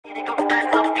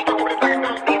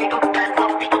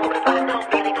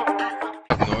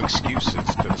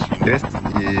This,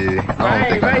 yeah.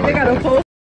 Right. They got a full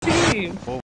team.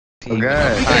 Oh,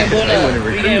 God. We getting blown up.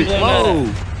 We getting blown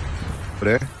up. Over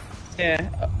there?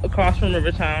 Yeah, across from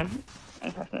Rivertown.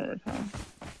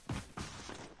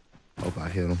 Hope I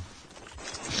hit him.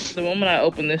 The moment I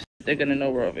open this, they're gonna know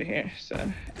we're over here. So.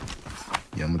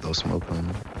 Yeah, I'm gonna throw smoke on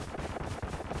them.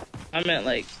 I meant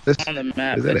like on the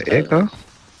map. Is that an echo?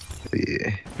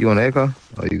 Yeah. You want an echo?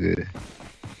 Oh, you good?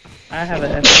 I have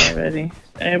an echo already.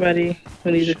 Everybody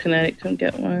who needs a kinetic can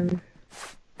get one.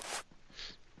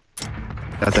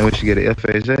 I think we should get an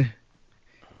FHJ.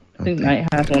 I think Knight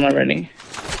has one already.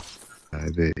 I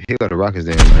bet. He got the rockets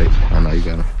there, Knight. I know you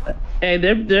got him. Hey,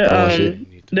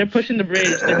 they're pushing the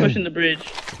bridge. They're pushing the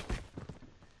bridge.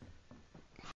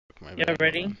 Y'all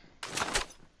ready?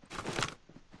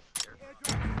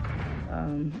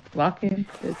 Lock in.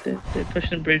 They're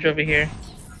pushing the bridge over here.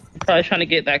 Probably trying to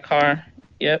get that car.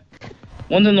 Yep.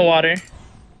 One's in the water.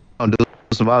 Oh, do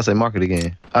some I say mark it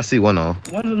again. I see one on.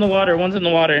 One's in the water.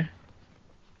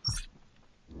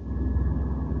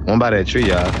 One by that tree,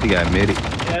 y'all. He got medic.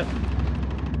 Yep.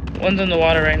 One's in the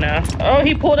water right now. Oh,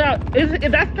 he pulled out. That's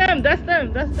them.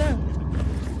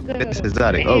 It's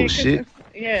exotic. Oh, shit.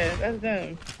 Yeah, that's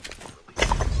them.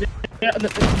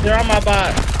 They're on my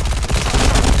bot.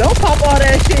 Don't pop all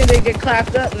that shit and they get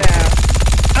clapped up now.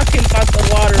 I can pop the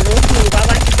water real smooth. I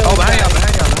like to go. Oh, behind y'all.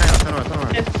 Turn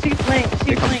around. Yeah, she's flanked.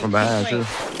 They come from behind, too.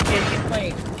 Yeah, she's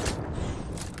flanked.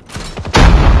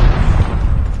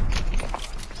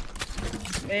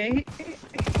 Man,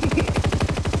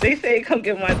 they say come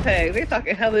get my tag. They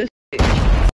talking hella shit.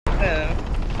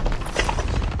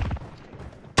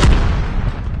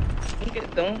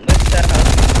 Don't let that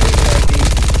house.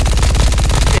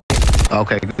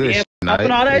 Okay, good. Yeah,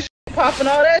 popping all that shit.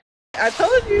 I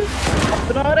told you.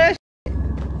 Popping all that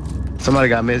shit. Somebody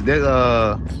got missed. There's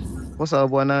what's up,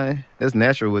 boy name? That's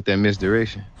natural with that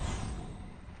misdirection.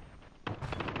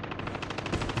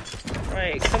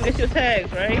 Right, come get your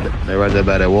tags, right? They right there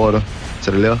by that water.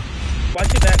 To the left.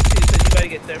 Watch your back too, cause you better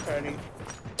get third party.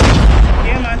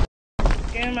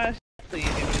 Scan my please,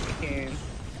 if you can.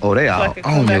 Oh, they are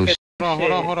on your shit.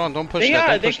 Hold on. Don't push they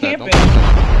that. They're camping.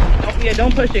 Yeah,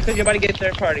 don't push it, cause you're about to get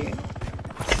third party.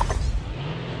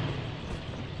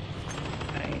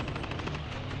 Right.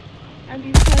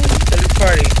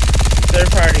 Third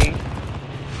party.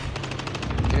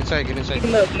 Get inside.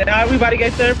 Look, now we about to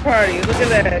get third party. Look at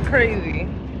that, crazy,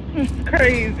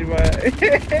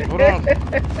 man. Hold on.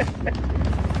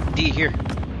 D here.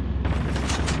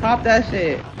 Pop that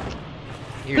shit.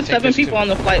 Here, Put 7 people on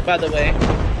the flight, by the way.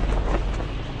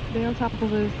 They're on top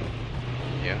of us.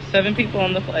 Yeah. 7 people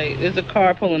on the flight. There's a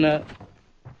car pulling up.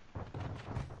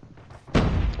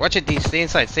 Watch it, D. Stay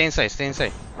inside. Stay inside.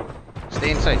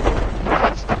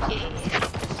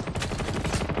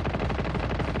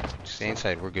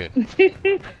 We're good.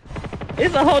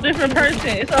 It's a whole different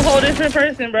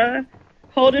person. Bro.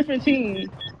 Whole different team.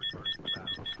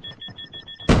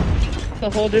 It's a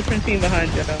whole different team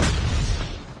behind you.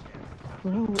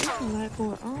 Bro, what's that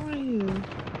going on?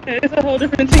 It's a whole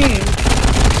different team.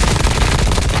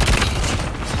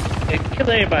 Yeah, kill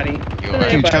everybody.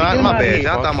 My bad. I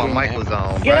thought my mic was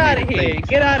on. Get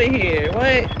out of here.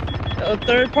 What? A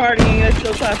third party that's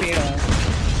still clapping on.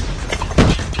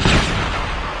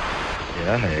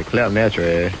 Yeah, I had clap natural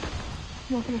ass.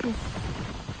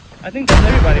 I think that's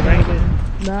everybody, right?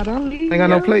 Not only. Ain't got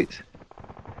no plates.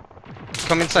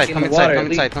 Come inside. Come inside.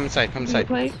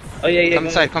 Oh yeah. Come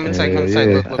inside. Yeah.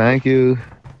 Look. Thank you.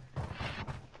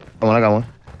 I got one.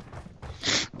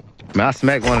 Man, I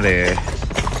smacked one of their ass.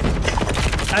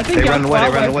 I think they run away.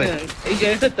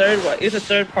 Yeah, it's a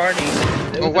third party.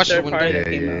 Watch the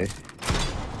window.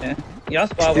 Yeah. Y'all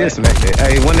spot still smacked it.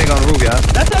 Hey, one nigga on the roof, y'all.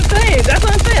 That's what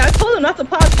I'm saying. I told him not to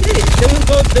pop shit. They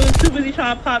was too busy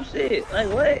trying to pop shit. Like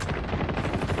what?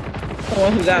 The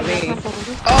one who got me.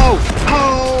 Oh,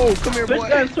 come here, boy.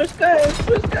 Switch guns.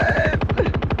 I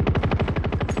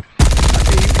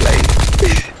see you play.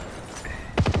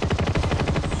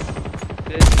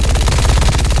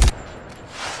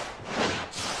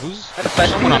 Who's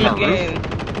someone on the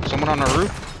roof? Someone on the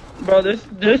roof? Bro,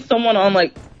 there's someone on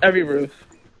like every roof.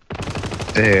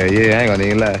 Yeah, I ain't gonna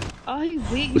even lie. Oh, he's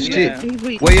weak. Shit. He's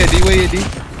weak. Where you at, D?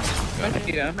 Right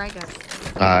there. Right there.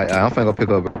 Alright, I'm finna go pick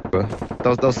up, bro.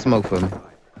 Throw smoke for me.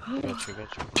 Got you.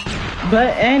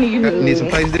 But anywho. Need some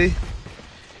plates, D?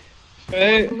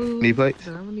 Hey. Need plates?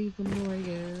 I don't need some more,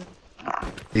 yeah.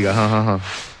 You got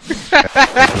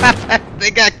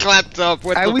They got clapped up.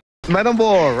 Man, them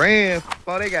boy ran.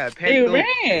 Oh, they got packed They up.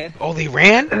 ran. Oh, they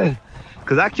ran?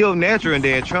 Cause I killed Natural and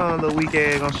then Tron, the weak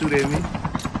ass, gonna shoot at me.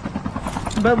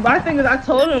 But my thing is, I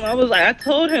told him, I'm like,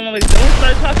 don't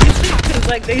start talking shit, cause Cause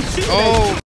like they shoot.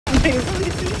 Oh, They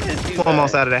really shoot at you. I'm on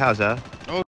side of the house, y'all.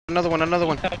 another one. Oh,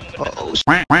 oh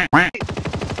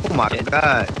my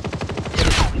god.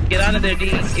 Get out of there, D,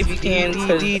 if you can. D,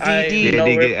 cause D, D, I D. Yeah, know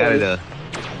they where get out of close. there.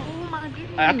 Oh my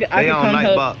goodness. I They can on come night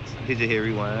help. box. He just hit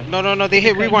rewind. No, they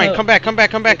hit rewind. Come back. Go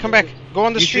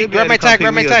on the You street. should be Grab able my to come tag. pick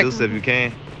Grab my me up, tag. Deuce, if you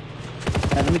can.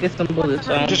 Let me get some bullets.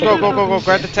 Just go.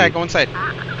 Grab the tag. Go inside.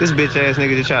 This bitch ass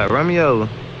nigga just tried to run me over.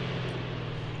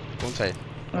 Go inside.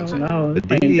 Oh no.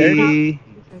 But Ain't dirty. D.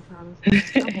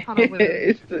 It's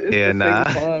the Yeah, same nah.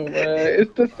 song, bro.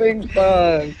 It's the same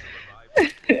song.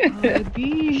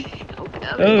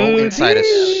 Go inside us.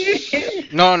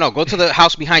 No. Go to the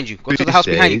house behind you. Go to the house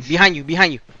behind you.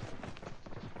 Behind you.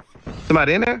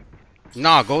 Somebody in there?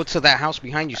 Nah, go to that house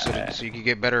behind you so you can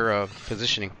get better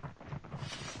positioning.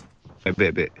 I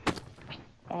bet.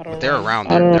 They're around.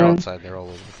 They're outside. They're all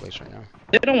over the place right now.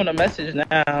 They don't want to message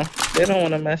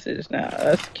now.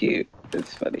 That's cute.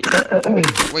 It's funny.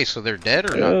 Wait, so they're dead or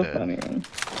So not dead? funny.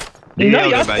 Yeah, No,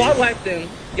 y'all about squad you. wiped them.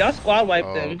 Y'all squad wiped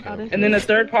Oh, them. okay. And then the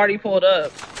third party pulled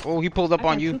up. Oh, he pulled up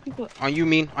on you. On you,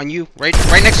 Mean. On you. Right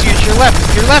next to you. To your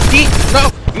left. Your left, D. No.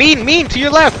 Mean. To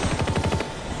your left.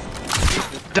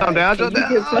 Jump down. Can you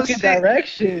give fucking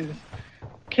directions?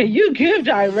 Can you give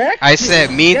directions? I said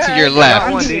Mean to your I'm left.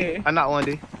 not one D. I'm not one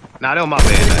D. Nah, they on my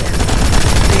bad.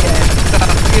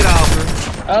 Get off her.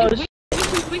 Oh, sh-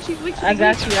 I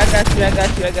got you.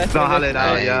 Don't holler it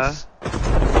out, y'all. Nice.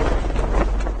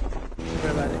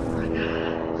 Worry about it.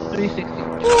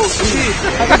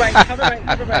 360. Hover right.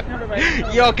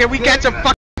 Yo, can we catch a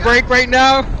fucking break right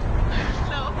now?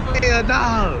 Hell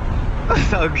no.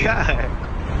 Oh god.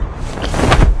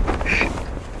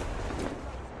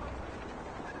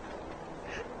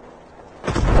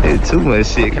 There's too much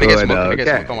shit Can I get going smoke? on. Can I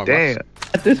get smoke on my God damn. box?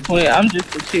 At this point, I'm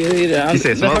just a cheerleader. You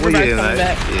said smoke? Hover Where right you coming at?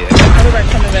 back. Yeah. Hover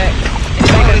right coming back.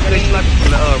 They slapped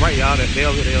from the right, y'all. They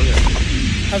over here.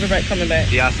 Hover right coming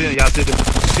back. Y'all see the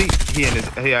seat? He in this.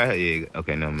 Yeah.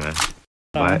 Okay, no man.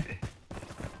 What?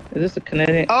 Is this a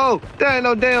Canadian? Oh, there ain't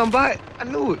no damn bite. I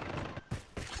knew it.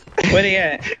 Where they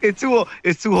at? It's two of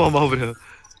them over there.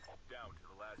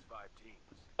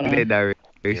 Hold In on. that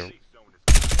direction.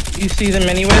 You see them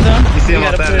anywhere though? You see them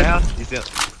gotta outside of the push house? You see them?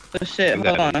 the shit. You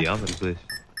Hold gotta- on. Yeah, I'm gonna push.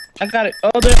 I got it.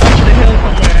 Oh, they're up the hill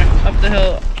somewhere. Up the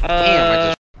hill. Damn, I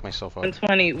just fucked myself up.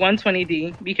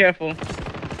 120D. Be careful.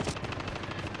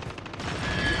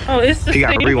 Oh, it's the You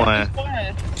got same rewind.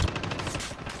 squad.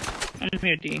 I'm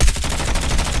here, D.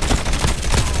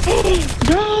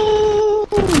 No!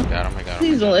 Got him.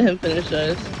 Please don't let him finish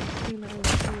us.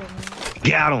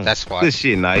 Got him. That's why. Good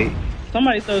shit, Knight.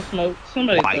 Somebody throw smoke.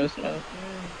 White. Throw smoke.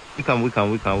 We come.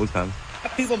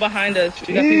 Got people behind us.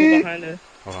 We got people behind us.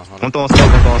 Hold on. I'm throwing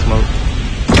smoke.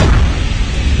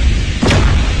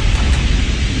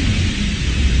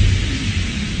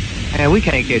 Man, we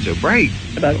can't catch a break.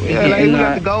 About to Yeah, get like, in we got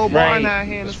that. the gold bar Right. in our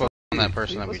hand. Let's focus on that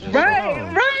person that we just...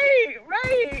 Right.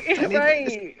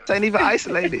 This ain't even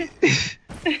isolated.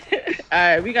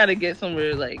 Alright, we gotta get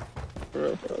somewhere like for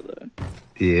real though.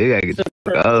 Yeah, we gotta get the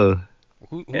fuck out.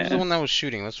 Who's Yeah. the one that was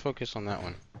shooting? Let's focus on that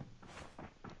one.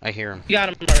 I hear him. You got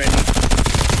him already.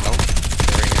 Oh,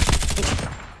 right here.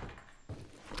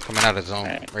 Coming out of zone.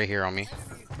 Alright. Right here on me.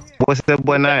 What's that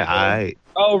boy name? Alright.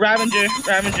 Oh, Ravager.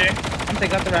 I'm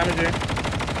taking out the Ravager.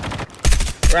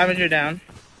 Ravager down.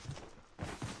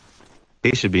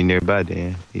 He should be nearby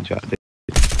then. He dropped it.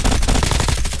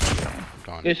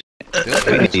 Gone. Good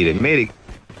We need a medic.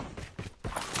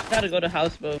 Gotta go to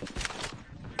houseboat.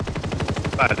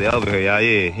 Somebody over here, y'all.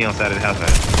 Yeah, he on side of the house. Right?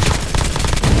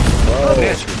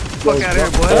 Fuck out of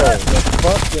here, boy.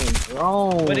 Fucking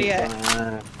drone. Where they at?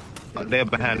 Oh, they're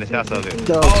behind this house over there.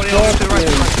 The Oh, they over to the right.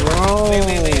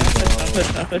 I'm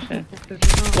pushing.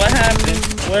 What happened?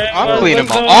 I'm cleaning what's them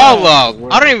going all on?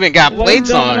 up. I don't even got What's plates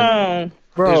going on.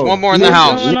 Bro, There's one more in the What's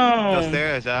house. going on?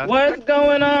 Upstairs, y'all. What's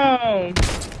going on?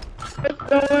 What's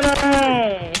going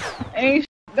on? Ain't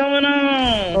shit going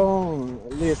on. Oh,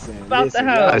 listen. Stop the listen,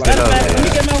 house. y'all Right, Matter of right, fact, let me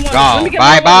right. get my one. Go. Let me get my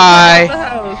Bye, one. bye. Stop the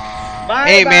house. Bye,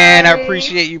 Hey man, I bye.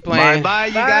 appreciate you playing. Bye,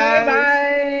 you Bye, guys.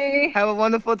 bye. Have a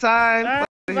wonderful time. Bye,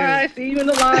 bye. See you in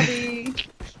the lobby.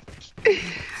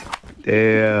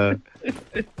 Yeah.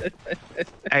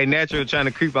 Hey, Natural trying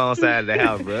to creep on side of the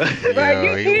house, bro. Right, Yo,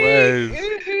 you he see? was.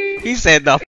 You see? He said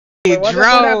the What's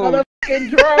drone. up with that motherfucking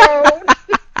drone?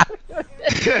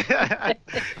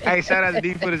 Hey, shout out to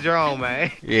D for the drone,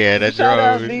 man. Yeah, that Shout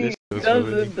out drone. D. That shit was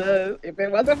funny. If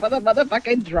it wasn't for the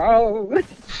motherfucking drone.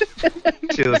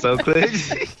 She was so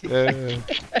clutch.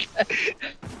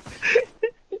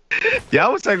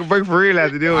 Y'all was taking a break for real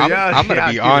after doing y'all. I'm gonna y'all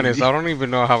be killing honest. me. I don't even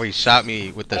know how he shot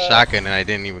me with the shotgun and I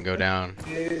didn't even go down.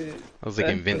 Yeah, I was like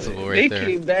invincible they right there.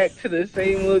 came back to the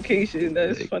same location.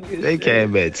 That's funny as They shit.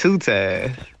 came back 2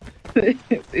 times.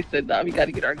 They said, nah, we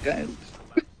gotta get our guns.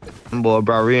 Them boy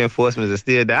brought reinforcements and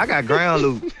still died. I got ground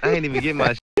loot. I ain't even get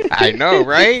my shit. I know,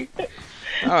 right?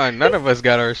 Oh, none of us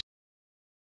got our.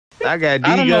 I got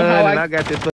I don't know how D-gun and I- I got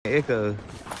this fucking Echo.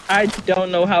 I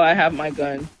don't know how I have my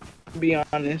gun, to be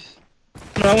honest.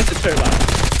 No, I went to turbine.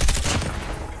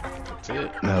 That's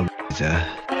it. No,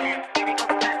 bitch.